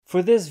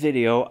For this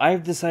video,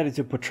 I've decided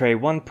to portray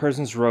one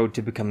person's road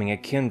to becoming a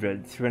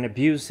kindred through an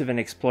abusive and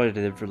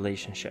exploitative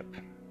relationship.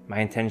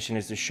 My intention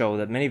is to show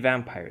that many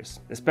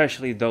vampires,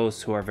 especially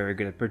those who are very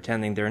good at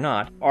pretending they're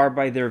not, are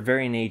by their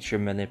very nature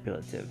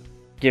manipulative.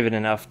 Given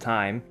enough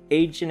time,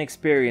 age and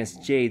experience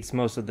jades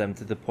most of them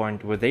to the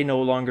point where they no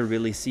longer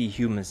really see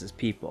humans as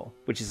people,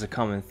 which is a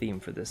common theme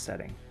for this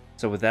setting.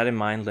 So with that in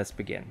mind, let's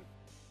begin.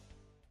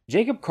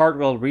 Jacob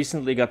Cartwell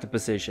recently got the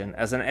position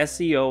as an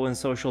SEO and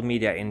social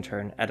media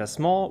intern at a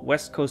small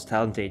West Coast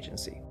talent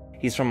agency.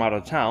 He's from out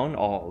of town,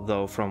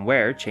 although from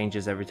where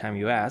changes every time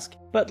you ask,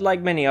 but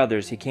like many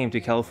others he came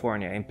to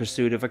California in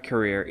pursuit of a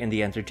career in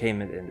the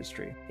entertainment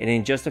industry. And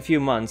in just a few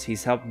months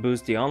he's helped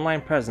boost the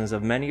online presence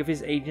of many of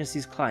his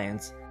agency's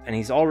clients, and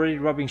he's already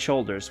rubbing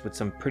shoulders with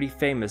some pretty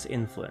famous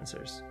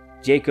influencers.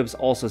 Jacob's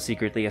also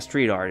secretly a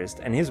street artist,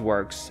 and his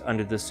works,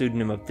 under the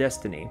pseudonym of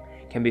Destiny,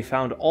 can be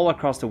found all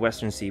across the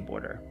western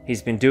seaboard.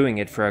 He's been doing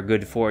it for a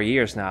good 4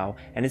 years now,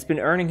 and it's been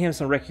earning him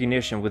some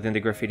recognition within the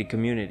graffiti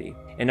community,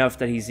 enough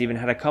that he's even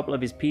had a couple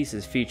of his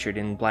pieces featured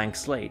in Blank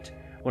Slate,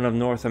 one of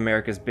North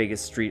America's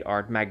biggest street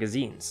art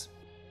magazines.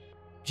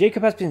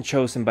 Jacob has been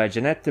chosen by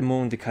Jeanette de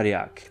Moon de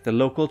Cadillac, the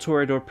local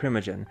Toreador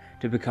primogen,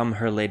 to become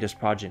her latest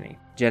progeny.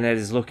 Jeanette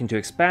is looking to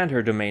expand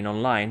her domain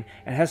online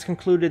and has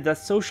concluded that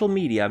social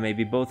media may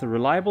be both a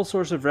reliable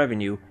source of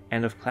revenue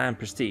and of clan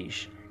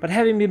prestige. But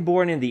having been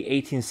born in the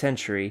 18th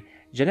century,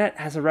 Jeanette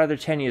has a rather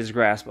tenuous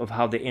grasp of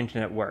how the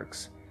internet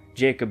works.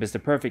 Jacob is the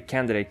perfect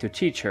candidate to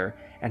teach her,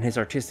 and his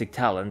artistic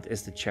talent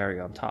is the cherry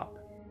on top.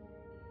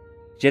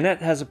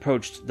 Jeanette has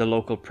approached the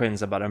local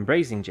prince about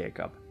embracing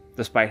Jacob,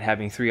 despite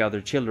having 3 other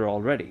children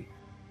already.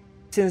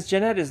 Since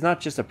Jeanette is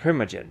not just a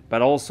primogen,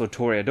 but also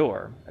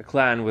Toreador, a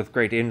clan with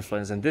great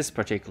influence in this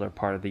particular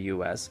part of the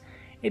US,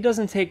 it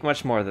doesn't take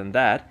much more than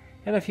that,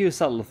 and a few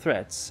subtle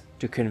threats,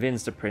 to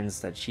convince the prince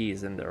that she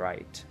is in the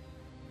right.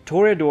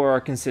 Toreador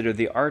are considered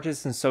the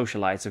artists and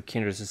socialites of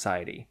kindred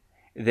society.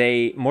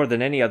 They, more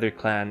than any other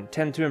clan,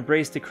 tend to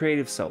embrace the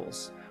creative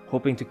souls,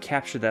 hoping to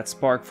capture that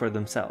spark for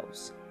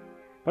themselves.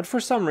 But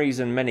for some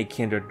reason, many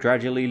kindred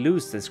gradually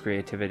lose this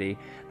creativity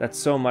that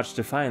so much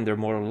defined their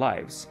mortal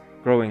lives,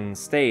 growing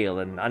stale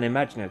and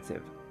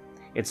unimaginative.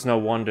 It's no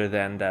wonder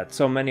then that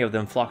so many of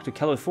them flock to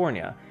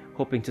California,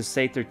 hoping to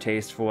sate their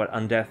taste for what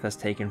undeath has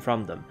taken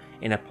from them,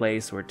 in a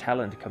place where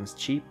talent comes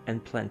cheap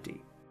and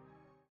plenty.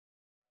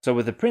 So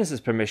with the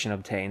prince's permission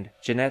obtained,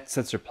 Jeanette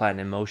sets her plan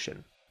in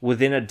motion.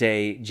 Within a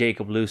day,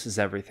 Jacob loses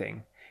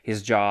everything.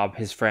 His job,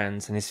 his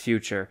friends, and his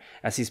future,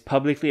 as he's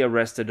publicly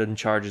arrested on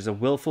charges of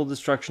willful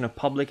destruction of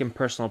public and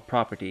personal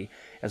property,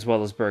 as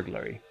well as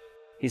burglary.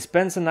 He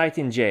spends a night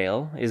in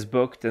jail, is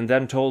booked, and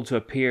then told to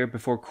appear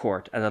before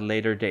court at a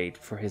later date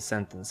for his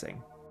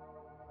sentencing.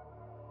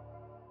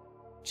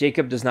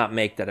 Jacob does not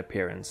make that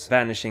appearance,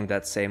 vanishing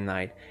that same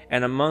night,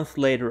 and a month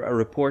later a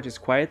report is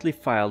quietly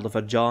filed of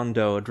a John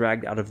Doe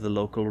dragged out of the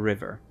local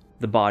river.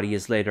 The body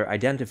is later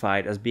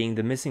identified as being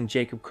the missing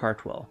Jacob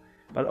Cartwell,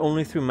 but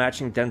only through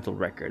matching dental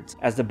records,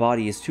 as the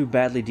body is too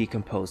badly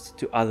decomposed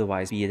to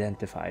otherwise be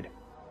identified.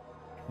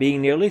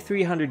 Being nearly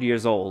 300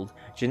 years old,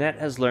 Jeanette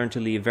has learned to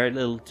leave very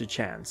little to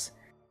chance.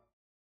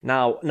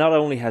 Now, not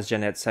only has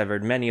Jeanette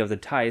severed many of the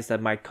ties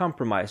that might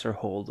compromise her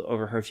hold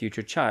over her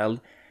future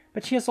child,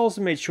 but she has also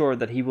made sure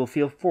that he will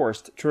feel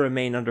forced to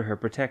remain under her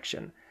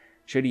protection.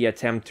 Should he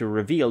attempt to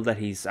reveal that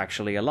he's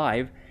actually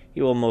alive,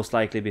 he will most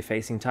likely be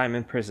facing time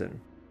in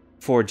prison.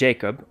 For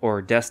Jacob, or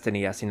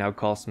Destiny as he now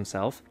calls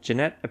himself,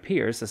 Jeanette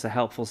appears as a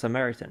helpful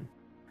Samaritan.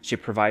 She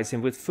provides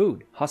him with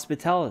food,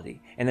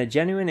 hospitality, and a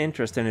genuine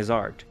interest in his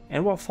art,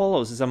 and what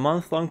follows is a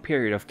month-long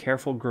period of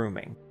careful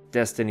grooming.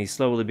 Destiny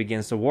slowly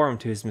begins to warm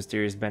to his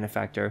mysterious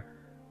benefactor,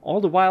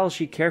 all the while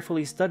she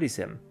carefully studies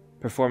him,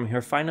 performing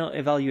her final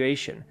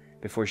evaluation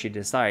before she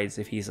decides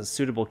if he is a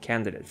suitable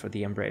candidate for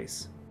the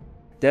embrace.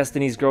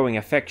 Destiny's growing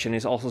affection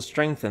is also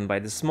strengthened by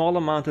the small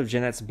amount of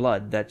Jeanette's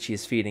blood that she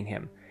is feeding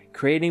him,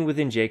 creating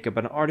within Jacob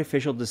an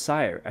artificial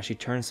desire as she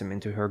turns him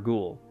into her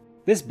ghoul.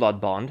 This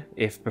blood bond,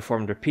 if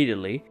performed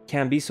repeatedly,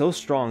 can be so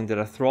strong that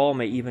a thrall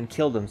may even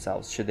kill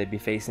themselves should they be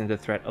facing the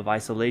threat of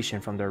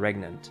isolation from their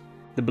regnant.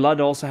 The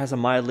blood also has a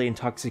mildly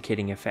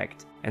intoxicating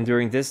effect, and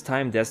during this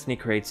time Destiny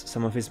creates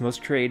some of his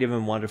most creative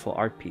and wonderful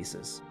art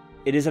pieces.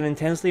 It is an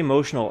intensely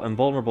emotional and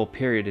vulnerable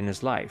period in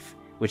his life,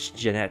 which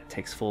Jeanette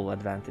takes full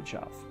advantage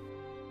of.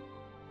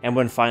 And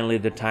when finally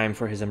the time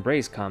for his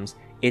embrace comes,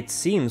 it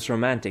seems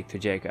romantic to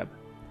Jacob.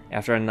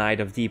 After a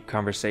night of deep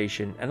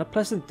conversation and a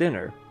pleasant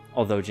dinner,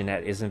 although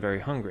Jeanette isn't very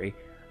hungry,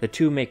 the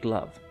two make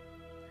love.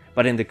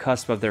 But in the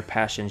cusp of their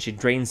passion, she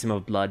drains him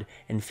of blood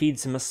and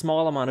feeds him a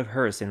small amount of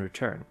hers in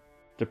return.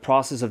 The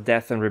process of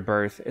death and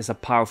rebirth is a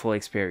powerful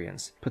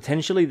experience,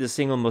 potentially the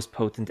single most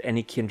potent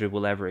any kindred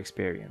will ever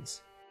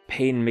experience.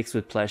 Pain mixed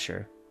with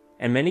pleasure,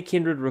 and many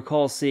kindred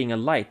recall seeing a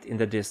light in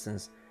the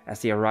distance as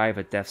they arrive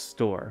at death's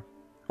door,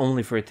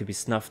 only for it to be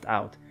snuffed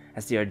out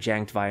as they are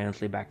yanked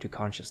violently back to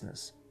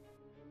consciousness.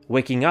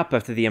 Waking up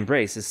after the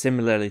embrace is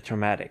similarly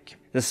traumatic.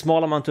 The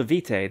small amount of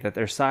vitae that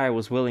their sire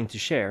was willing to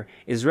share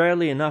is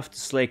rarely enough to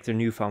slake their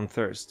newfound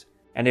thirst.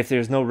 And if there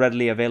is no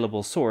readily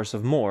available source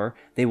of more,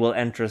 they will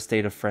enter a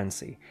state of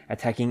frenzy,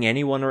 attacking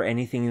anyone or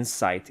anything in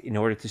sight in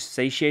order to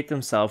satiate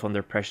themselves on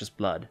their precious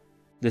blood.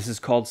 This is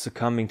called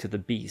succumbing to the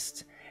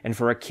beast, and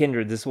for a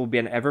kindred this will be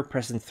an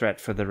ever-present threat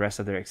for the rest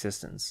of their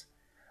existence.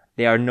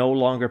 They are no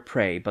longer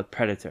prey but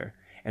predator,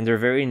 and their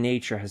very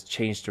nature has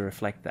changed to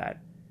reflect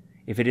that.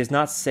 If it is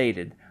not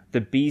sated,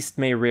 the beast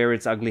may rear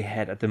its ugly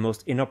head at the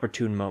most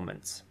inopportune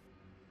moments.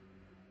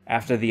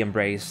 After the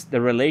embrace,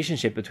 the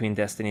relationship between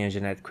Destiny and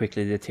Jeanette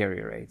quickly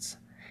deteriorates.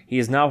 He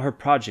is now her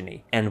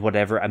progeny, and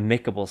whatever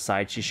amicable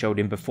side she showed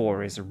him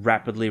before is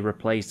rapidly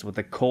replaced with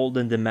the cold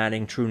and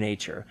demanding true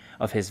nature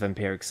of his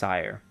vampiric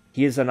sire.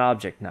 He is an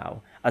object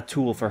now, a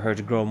tool for her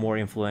to grow more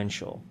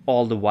influential.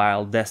 All the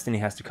while, Destiny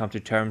has to come to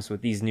terms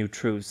with these new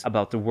truths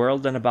about the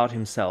world and about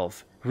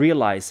himself,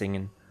 realizing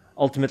and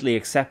ultimately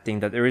accepting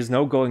that there is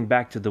no going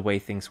back to the way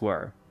things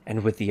were.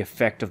 And with the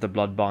effect of the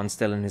blood bond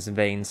still in his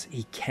veins,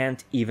 he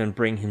can't even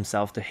bring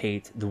himself to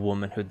hate the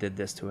woman who did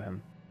this to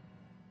him.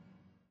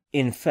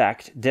 In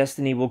fact,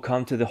 Destiny will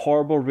come to the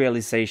horrible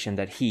realization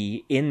that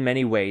he, in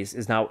many ways,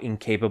 is now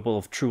incapable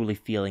of truly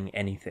feeling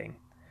anything.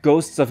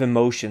 Ghosts of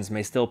emotions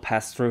may still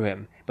pass through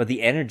him, but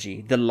the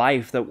energy, the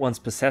life that once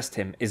possessed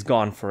him, is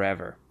gone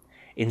forever.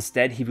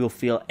 Instead, he will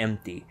feel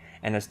empty,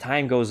 and as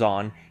time goes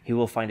on, he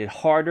will find it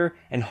harder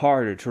and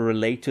harder to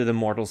relate to the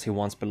mortals he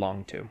once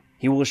belonged to.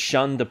 He will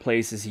shun the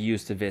places he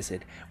used to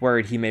visit,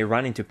 worried he may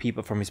run into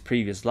people from his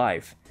previous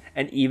life.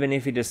 And even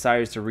if he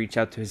desires to reach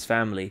out to his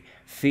family,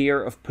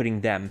 fear of putting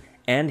them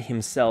and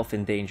himself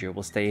in danger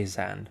will stay his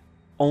hand.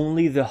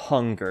 Only the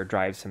hunger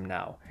drives him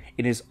now.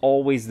 It is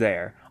always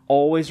there,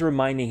 always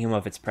reminding him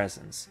of its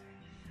presence.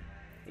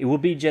 It will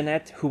be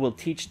Jeanette who will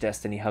teach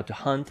Destiny how to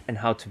hunt and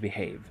how to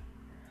behave.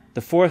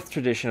 The fourth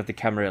tradition of the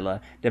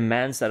Camarilla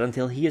demands that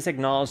until he is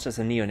acknowledged as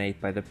a neonate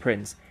by the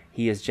prince,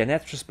 he is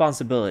Jeanette's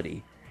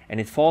responsibility, and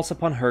it falls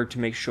upon her to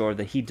make sure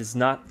that he does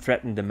not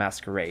threaten the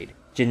Masquerade.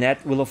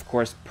 Jeanette will of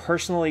course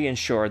personally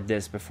ensure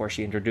this before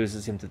she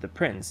introduces him to the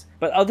prince,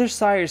 but other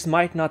sires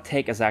might not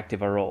take as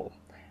active a role.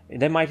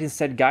 They might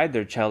instead guide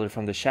their child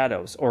from the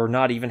shadows, or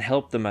not even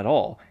help them at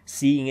all,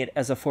 seeing it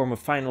as a form of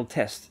final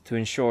test to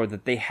ensure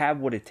that they have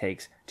what it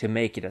takes to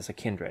make it as a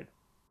kindred.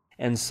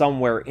 And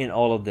somewhere in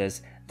all of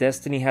this,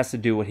 Destiny has to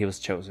do what he was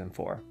chosen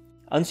for.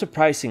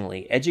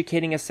 Unsurprisingly,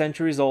 educating a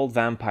centuries-old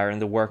vampire in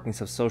the workings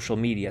of social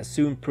media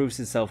soon proves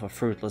itself a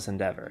fruitless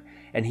endeavor,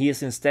 and he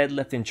is instead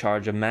left in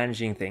charge of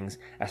managing things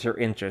as her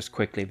interest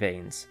quickly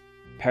wanes.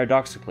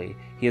 Paradoxically,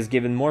 he is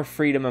given more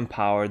freedom and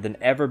power than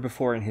ever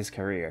before in his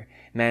career,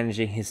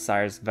 managing his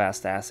sire's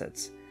vast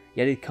assets.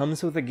 Yet it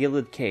comes with a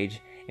gilded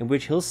cage in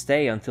which he'll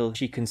stay until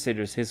she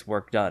considers his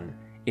work done,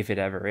 if it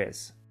ever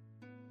is.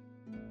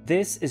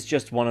 This is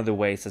just one of the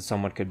ways that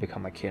someone could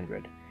become a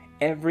kindred.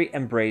 Every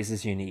embrace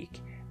is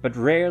unique, but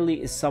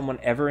rarely is someone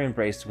ever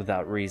embraced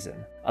without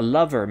reason. A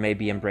lover may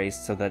be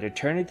embraced so that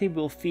eternity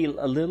will feel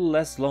a little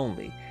less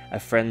lonely. A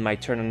friend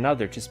might turn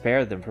another to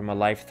spare them from a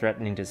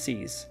life-threatening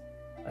disease.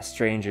 A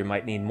stranger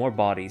might need more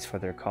bodies for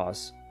their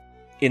cause.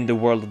 In the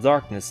world of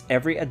darkness,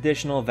 every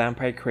additional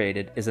vampire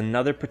created is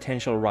another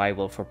potential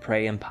rival for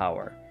prey and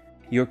power.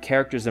 Your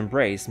character's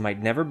embrace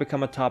might never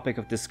become a topic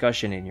of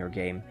discussion in your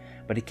game,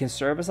 but it can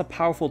serve as a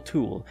powerful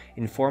tool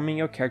in forming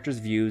your character's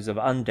views of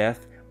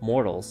undeath,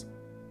 mortals,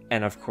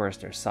 and of course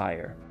their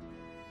sire.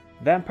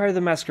 Vampire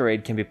the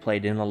Masquerade can be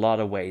played in a lot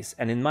of ways,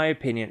 and in my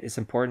opinion it's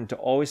important to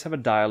always have a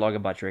dialogue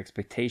about your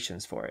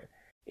expectations for it.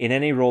 In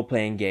any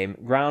role-playing game,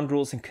 ground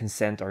rules and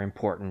consent are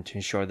important to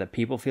ensure that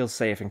people feel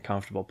safe and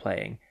comfortable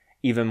playing,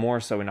 even more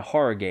so in a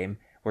horror game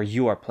where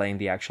you are playing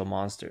the actual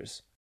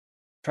monsters.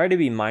 Try to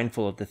be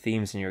mindful of the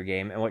themes in your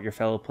game and what your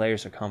fellow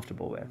players are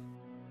comfortable with.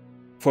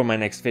 For my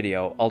next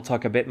video, I'll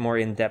talk a bit more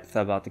in depth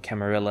about the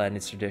Camarilla and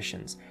its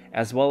traditions,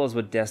 as well as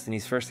what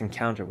Destiny's first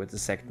encounter with the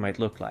sect might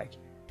look like.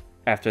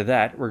 After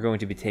that, we're going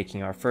to be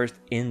taking our first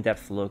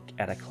in-depth look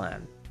at a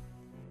clan.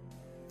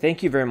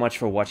 Thank you very much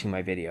for watching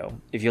my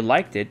video. If you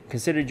liked it,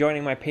 consider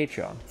joining my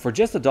Patreon. For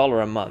just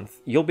 $1 a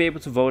month, you'll be able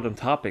to vote on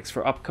topics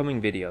for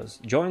upcoming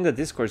videos, join the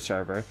Discord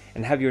server,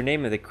 and have your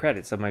name in the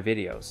credits of my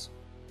videos.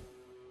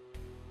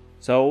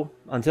 So,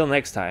 until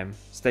next time,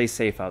 stay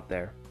safe out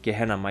there.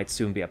 Gehenna might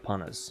soon be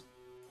upon us.